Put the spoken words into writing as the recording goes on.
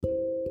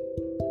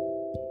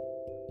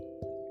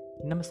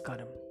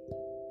Namaskaram.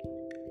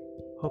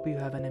 Hope you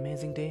have an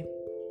amazing day.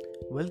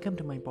 Welcome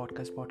to my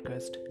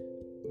podcast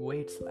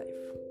Wade's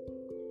Life.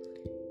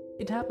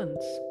 It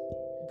happens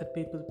that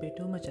people pay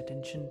too much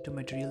attention to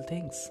material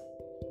things.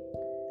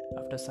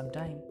 After some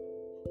time,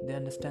 they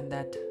understand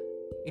that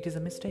it is a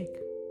mistake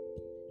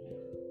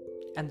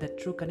and that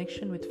true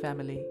connection with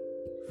family,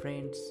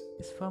 friends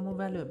is far more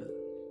valuable.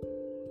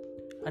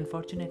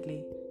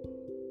 Unfortunately,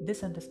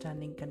 this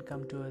understanding can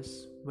come to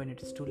us when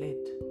it is too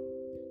late.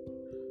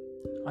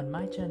 On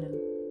my channel,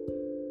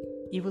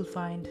 you will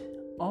find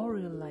all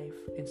real life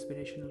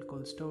inspirational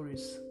cool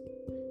stories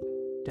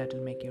that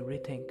will make you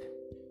rethink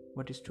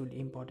what is truly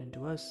important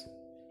to us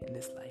in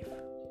this life.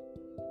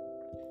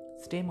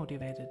 Stay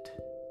motivated,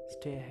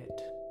 stay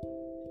ahead.